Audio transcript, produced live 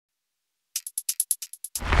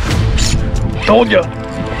Told you.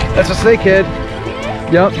 That's a snakehead.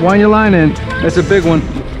 Yep, wind your line in. That's a big one.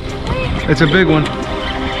 It's a big one.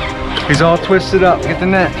 He's all twisted up. Get the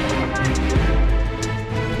net.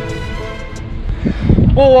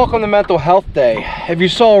 Well, welcome to Mental Health Day. If you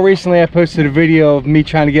saw recently, I posted a video of me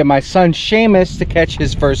trying to get my son Seamus to catch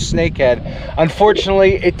his first snakehead.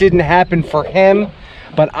 Unfortunately, it didn't happen for him,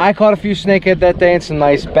 but I caught a few snakehead that day and some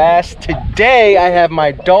nice bass. Today, I have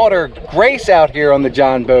my daughter Grace out here on the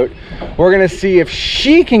Jon Boat. We're gonna see if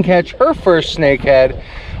she can catch her first snakehead.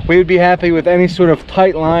 We would be happy with any sort of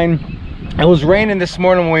tight line. It was raining this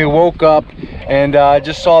morning when we woke up, and I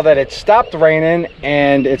just saw that it stopped raining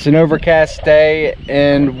and it's an overcast day,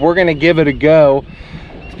 and we're gonna give it a go.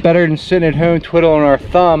 It's better than sitting at home twiddling our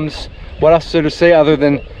thumbs. What else to say other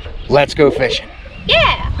than let's go fishing?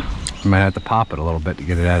 Yeah! I might have to pop it a little bit to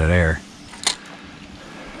get it out of there.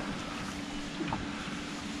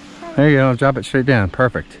 There you go, drop it straight down,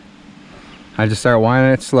 perfect. I just start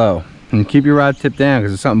winding it slow. And keep your rod tipped down,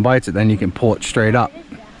 because if something bites it, then you can pull it straight up.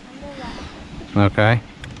 Okay.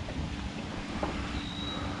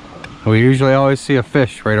 We usually always see a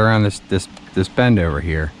fish right around this bend over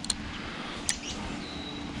here.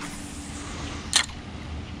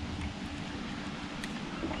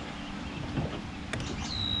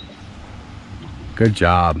 Good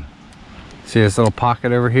job. See this little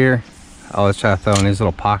pocket over here? Oh, let's try to throw in these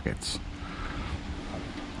little pockets.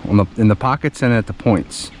 In the pockets and at the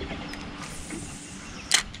points.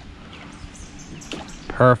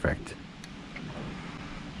 Perfect.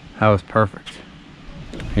 That was perfect.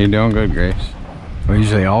 You're doing good, Grace. We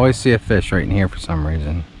usually always see a fish right in here for some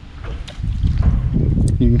reason.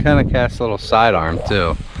 You can kind of cast a little sidearm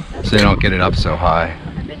too, so you don't get it up so high.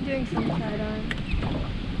 I've been doing some sidearm.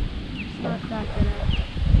 It's not that good.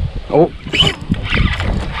 Oh,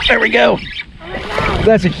 there we go. Oh my God.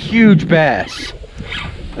 That's a huge bass.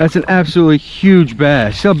 That's an absolutely huge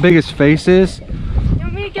bass. See how big his face is? You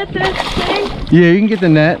want me to get this thing? Yeah, you can get the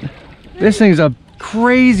net. This thing's a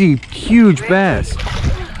crazy huge bass.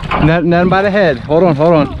 Net by the head. Hold on,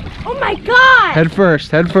 hold on. Oh my God! Head first,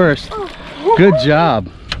 head first. Oh. Good job.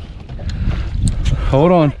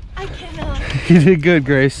 Hold on. I cannot. You did good,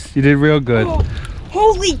 Grace. You did real good. Oh,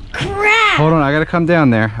 holy crap! Hold on, I gotta come down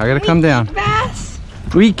there. I gotta come down. Bass?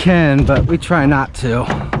 We can, but we try not to.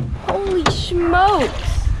 Holy smokes!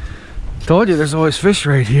 Told you there's always fish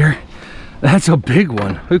right here. That's a big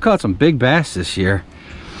one. We caught some big bass this year.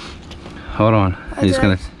 Hold on. He's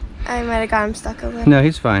gonna. I might have got him stuck a little. No,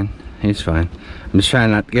 he's fine. He's fine. I'm just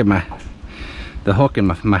trying not to get the hook in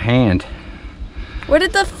my hand. Where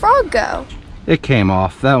did the frog go? It came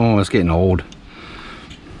off. That one was getting old.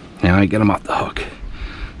 Now I get him off the hook.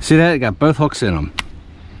 See that? It got both hooks in them.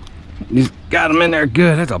 He's got him in there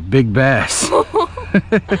good. That's a big bass.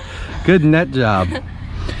 Good net job.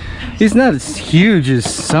 He's not as huge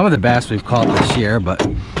as some of the bass we've caught this year, but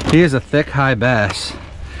he is a thick, high bass.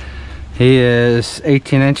 He is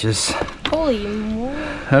 18 inches. Holy moly.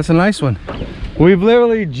 That's a nice one. We've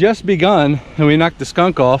literally just begun, and we knocked the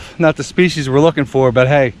skunk off. Not the species we're looking for, but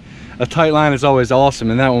hey, a tight line is always awesome,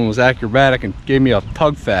 and that one was acrobatic and gave me a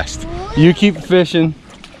tug fest. You keep fishing.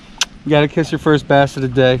 You gotta kiss your first bass of the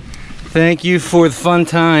day. Thank you for the fun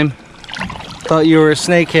time. Thought you were a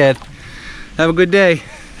snakehead. Have a good day.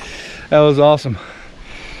 That was awesome.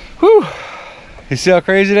 Whew. You see how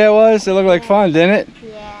crazy that was? It looked like fun, didn't it?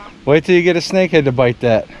 Yeah. Wait till you get a snakehead to bite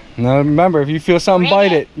that. Now remember, if you feel something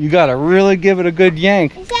bite it, you gotta really give it a good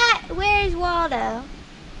yank. Where's Waldo?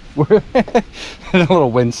 The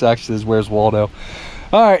little wind sack says, "Where's Waldo?"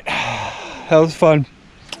 All right, that was fun.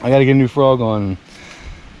 I gotta get a new frog on.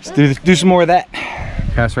 Let's do some more of that.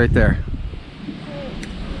 Cast right there.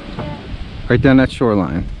 Right down that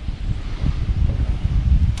shoreline.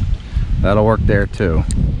 That'll work there too.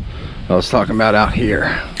 I was talking about out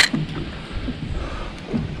here.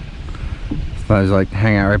 So I just like to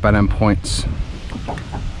hang out right by them points.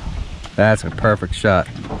 That's a perfect shot.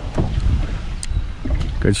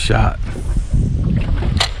 Good shot.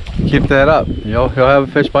 Keep that up. You'll have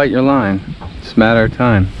a fish bite your line. It's a matter of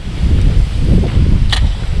time.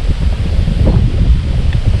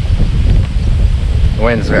 The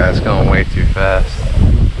wind's going way too fast.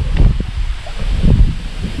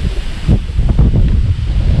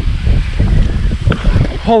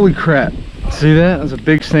 Holy crap. See that? That's a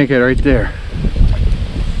big snakehead right there.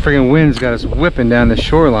 Friggin' wind's got us whipping down the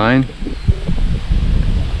shoreline.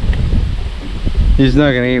 He's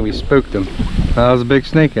not gonna eat, we spooked him. That was a big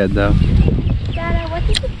snakehead though. Dada, what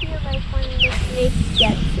does it feel like when the snake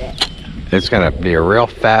gets it? It's gonna be a real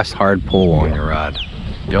fast, hard pull on your rod.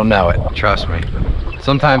 You'll know it, trust me.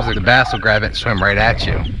 Sometimes the bass will grab it and swim right at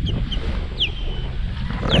you.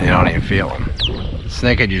 You don't even feel them.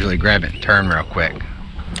 Snakehead usually grab it and turn real quick.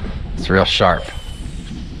 It's real sharp.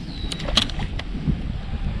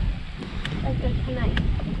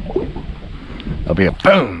 It'll be a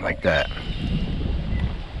boom like that.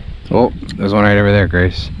 Oh, there's one right over there,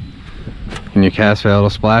 Grace. Can you cast for little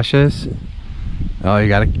splashes? Oh, you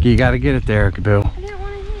gotta get it there, Kaboo. I didn't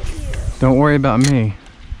want to hit you. Don't worry about me.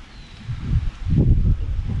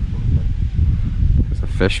 There's a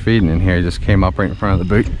fish feeding in here. He just came up right in front of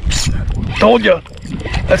the boat. Told you.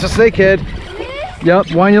 That's a snakehead.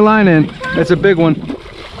 Yep, wind your line in. That's a big one.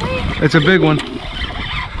 It's a big one.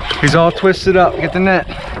 He's all twisted up. Get the net.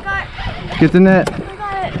 Get the net.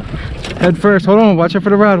 Head first. Hold on. Watch it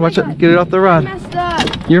for the rod. Watch it. Get it off the rod. I messed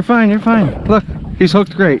up. You're fine. You're fine. Look, he's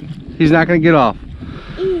hooked great. He's not gonna get off.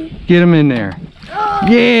 Get him in there. Oh,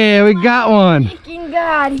 Yeah, we got one. freaking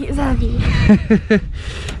God, he's heavy.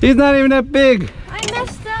 He's not even that big. I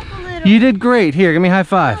messed up a little. You did great. Here, give me a high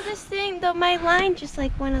five. Oh, this thing, though, my line just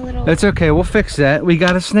like went a little. That's okay. We'll fix that. We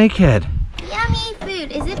got a snakehead. Yummy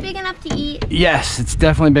food. Is it big enough to eat? Yes, it's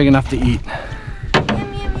definitely big enough to eat.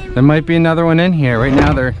 Yum, yum, yum. There might be another one in here. Right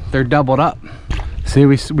now they're doubled up. See,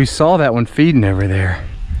 we saw that one feeding over there.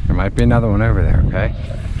 There might be another one over there, okay?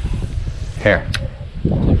 Here.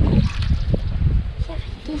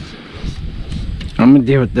 I'm gonna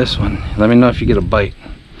deal with this one. Let me know if you get a bite.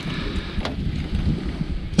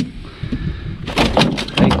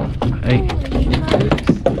 Hey.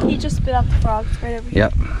 He just spit out the frogs right over here.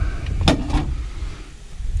 Yep.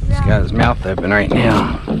 He's got his mouth open right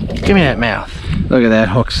now. Give me that mouth. Look at that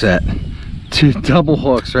hook set. 2 double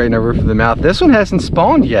hooks right in the roof of the mouth. This one hasn't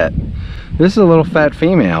spawned yet. This is a little fat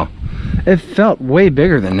female. It felt way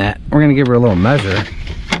bigger than that. We're gonna give her a little measure.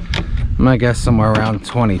 I'm gonna guess somewhere around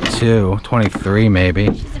 22, 23 maybe.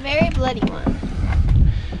 She's a very bloody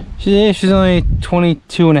one. She's only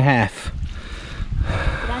 22 and a half.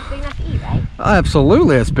 But that's big enough to eat, right?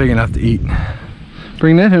 Absolutely, it's big enough to eat.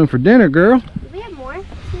 Bring that home for dinner, girl. Do we have more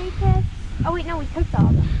snakeheads? Oh wait, no, we cooked all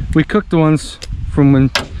of them. We cooked the ones from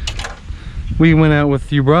when we went out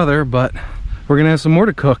with your brother, but we're gonna have some more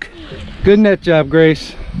to cook. Good net job,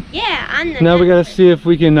 Grace. Yeah, I'm the Now we gotta see if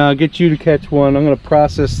we can get you to catch one. I'm gonna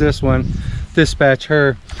process this one, dispatch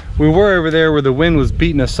her. We were over there where the wind was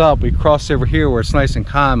beating us up. We crossed over here where it's nice and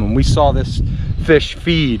calm, and we saw this fish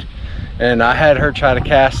feed. And I had her try to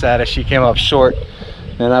cast at it. She came up short,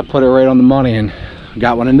 and I put it right on the money and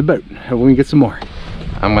got one in the boat. Hope we can get some more.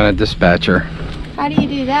 I'm gonna dispatch her. How do you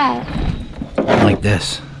do that? Like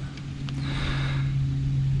this.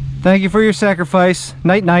 Thank you for your sacrifice.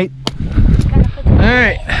 Night night. All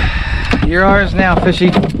right, you're ours now, fishy.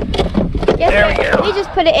 Yes, There we sir. go. We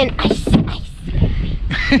just put it in ice.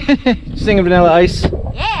 Singing Vanilla Ice.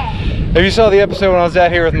 Yeah. If you saw the episode when I was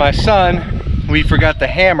out here with my son, we forgot the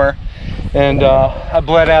hammer, and I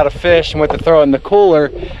bled out a fish and went to throw it in the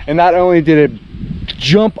cooler, and not only did it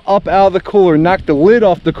jump up out of the cooler, knock the lid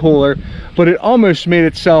off the cooler, but it almost made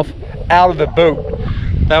itself out of the boat.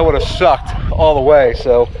 That would have sucked all the way.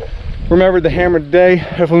 So remember the hammer today.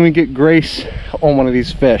 Hopefully we get Grace on one of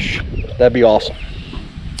these fish. That'd be awesome.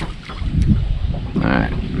 All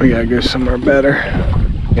right, we gotta go somewhere better.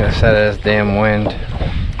 Gonna set it as damn wind.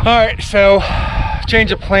 All right, so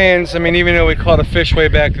change of plans. I mean, even though we caught a fish way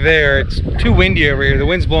back there, it's too windy over here. The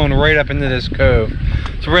wind's blowing right up into this cove.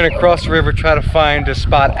 So we're gonna cross the river, try to find a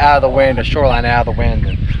spot out of the wind, a shoreline out of the wind,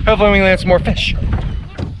 and hopefully we can land some more fish.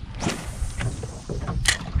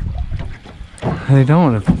 They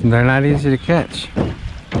don't. They're not easy to catch.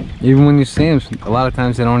 Even when you see them, a lot of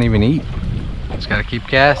times they don't even eat. Just gotta keep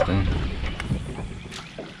casting.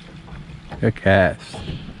 Good cast.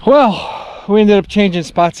 Well, we ended up changing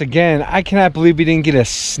spots again. I cannot believe we didn't get a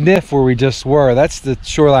sniff where we just were. That's the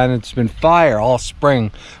shoreline that's been fire all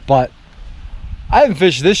spring. But I haven't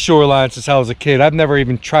fished this shoreline since I was a kid. I've never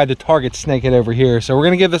even tried to target snakehead over here. So we're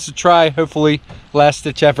gonna give this a try. Hopefully, last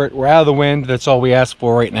ditch effort. We're out of the wind. That's all we ask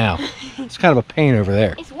for right now. It's kind of a pain over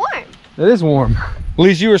there. It's warm. It is warm. At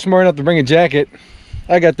least you were smart enough to bring a jacket.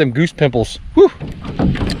 I got them goose pimples. Whew.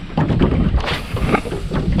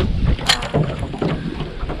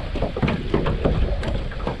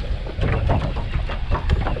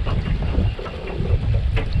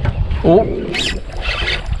 Oh,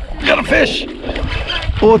 got a fish.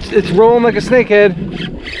 Oh, it's rolling like a snakehead.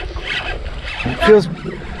 It feels.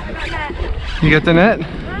 You got the net?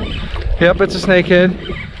 Yep, it's a snakehead.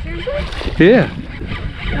 Yeah.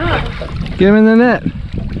 Get him in the net.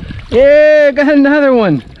 Yeah, got another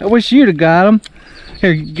one. I wish you'd have got him.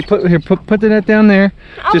 Here, put the net down there.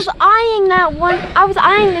 I was eyeing that one. I was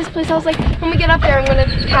eyeing this place. I was like, when we get up there, I'm gonna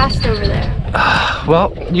cast over there.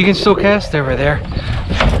 Well, you can still cast over there.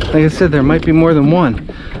 Like I said, there might be more than one.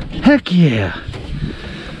 Heck yeah.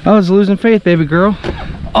 I was losing faith, baby girl.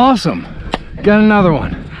 Awesome. Got another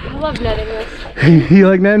one. I love netting this. You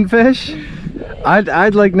like netting fish?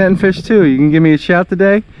 I'd like netting fish too. You can give me a shout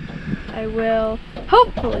today? I will.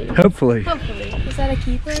 Hopefully. Hopefully. Hopefully. Is that a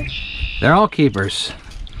keeper? They're all keepers.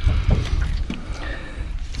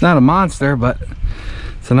 It's not a monster, but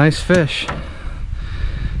it's a nice fish.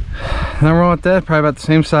 Nothing wrong with that. Probably about the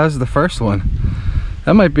same size as the first one.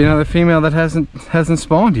 That might be another female that hasn't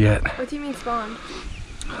spawned yet. What do you mean spawned?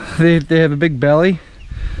 They have a big belly.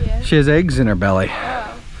 Yeah. She has eggs in her belly.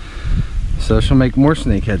 Oh. So she'll make more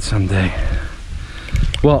snakeheads someday.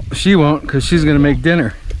 Well, she won't, because she's gonna make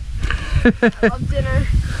dinner. I love dinner.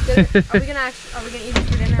 Are we gonna eat this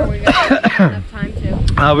for dinner, or are we gonna have enough time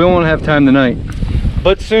to? We won't have time tonight,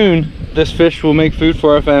 but soon this fish will make food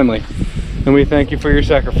for our family, and we thank you for your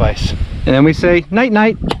sacrifice. And then we say night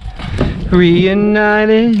night.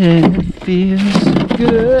 Reunited and it feels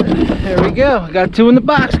good. There we go. Got two in the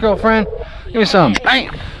box, girlfriend. Give me some.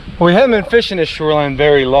 Bam. We haven't been fishing this shoreline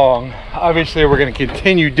very long. Obviously, we're going to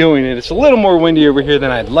continue doing it. It's a little more windy over here than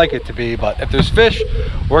I'd like it to be, but if there's fish,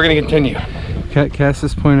 we're going to continue. Cast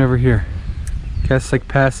this point over here. Cast like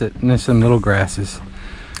past it, and there's some little grasses.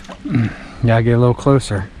 Gotta get a little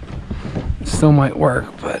closer. It still might work,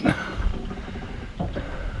 but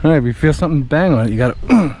all right, if you feel something bang on it, you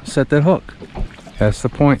gotta set that hook. That's the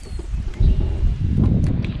point.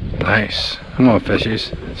 Nice. Come on, fishies.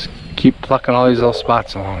 Just keep plucking all these little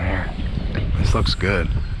spots along here. This looks good.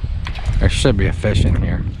 There should be a fish in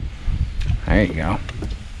here. There you go.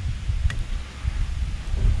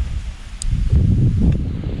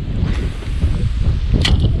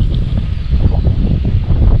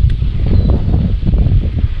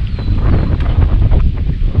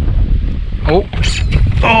 Oh.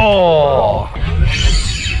 Oh.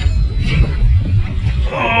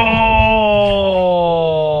 Oh.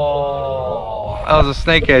 That was a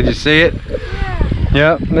snakehead, you see it?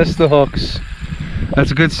 Yeah. Yep, missed the hooks.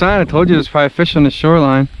 That's a good sign. I told you there's probably fish on the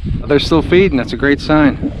shoreline. They're still feeding. That's a great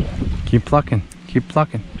sign. Keep plucking. Keep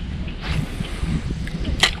plucking.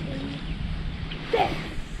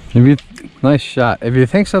 Nice shot. If you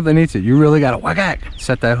think something eats it, you really gotta whack,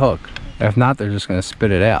 set that hook. If not, they're just gonna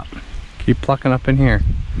spit it out. Keep plucking up in here.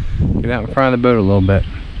 Get out in front of the boat a little bit.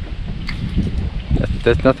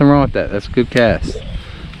 There's nothing wrong with that. That's a good cast. So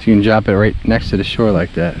you can drop it right next to the shore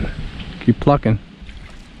like that. Keep plucking.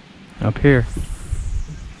 Up here.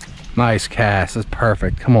 Nice cast. That's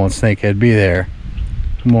perfect. Come on, snakehead, be there.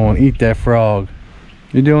 Come on, eat that frog.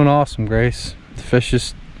 You're doing awesome, Grace. The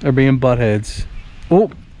fishes are being buttheads.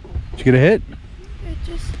 Oh, did you get a hit?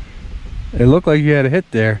 It looked like you had a hit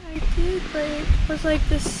there. I did, but it was like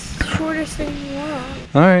the shortest thing you want.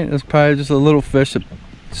 Alright, that's probably just a little fish that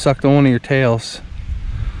sucked on one of your tails.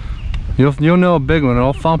 You'll know a big one,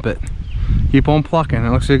 it'll thump it. Keep on plucking. It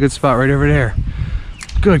looks like a good spot right over there.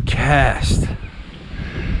 Good cast.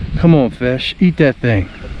 Come on, fish. Eat that thing.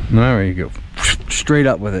 There you go. Straight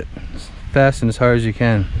up with it. As fast and as hard as you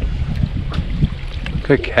can.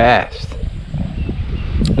 Good cast.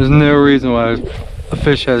 There's no reason why the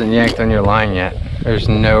fish hasn't yanked on your line yet. There's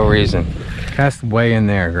no reason. Cast way in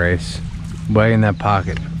there, Grace. Way in that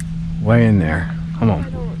pocket. Way in there. Come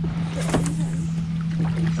on.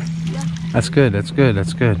 That's good, that's good,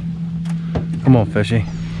 that's good. Come on, fishy.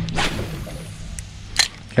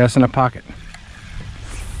 Cast in the pocket.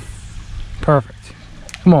 Perfect.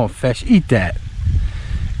 Come on, fish. Eat that.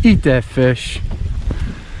 Eat that, fish.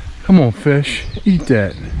 Come on, fish. Eat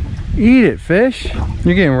that. Eat it, fish.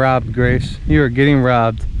 You're getting robbed, Grace. You are getting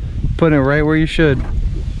robbed. Putting it right where you should.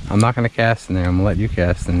 I'm not going to cast in there. I'm going to let you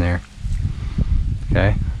cast in there.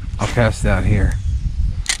 Okay? I'll cast out here.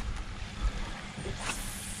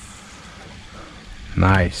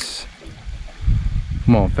 Nice.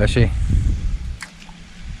 Come on, fishy.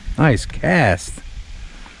 Nice cast.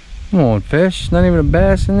 Come on, fish. Not even a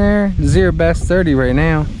bass in there. Zero bass 30 right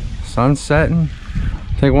now. Sun's setting.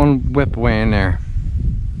 Take one whip away in there.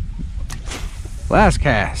 Last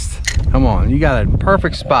cast. Come on, you got a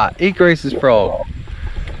perfect spot. Eat Grace's frog.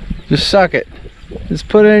 Just suck it. Just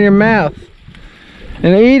put it in your mouth.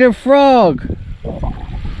 And eat a frog.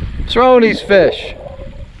 Throw these fish.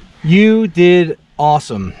 You did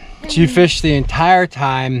awesome. She fished the entire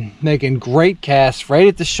time, making great casts right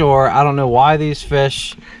at the shore. I don't know why these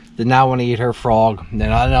fish did not want to eat her frog. And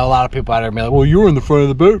I know a lot of people out there be like, well, you were in the front of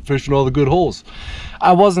the boat fishing all the good holes.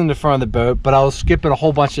 I wasn't in the front of the boat, but I was skipping a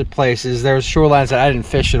whole bunch of places. There's shorelines that I didn't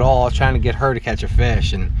fish at all, trying to get her to catch a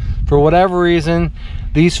fish. And for whatever reason,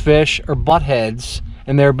 these fish are buttheads,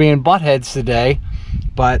 and they're being buttheads today.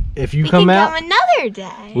 But if you we come can out, come another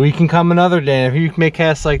day. we can come another day. And if you make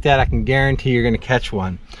casts like that, I can guarantee you're going to catch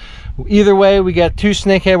one. Either way, we got 2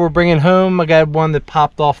 snakehead we're bringing home. I got one that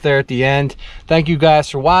popped off there at the end. Thank you guys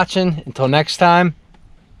for watching. Until next time.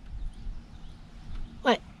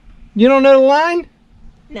 What? You don't know the line?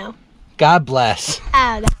 No. God bless.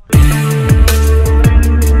 Oh, that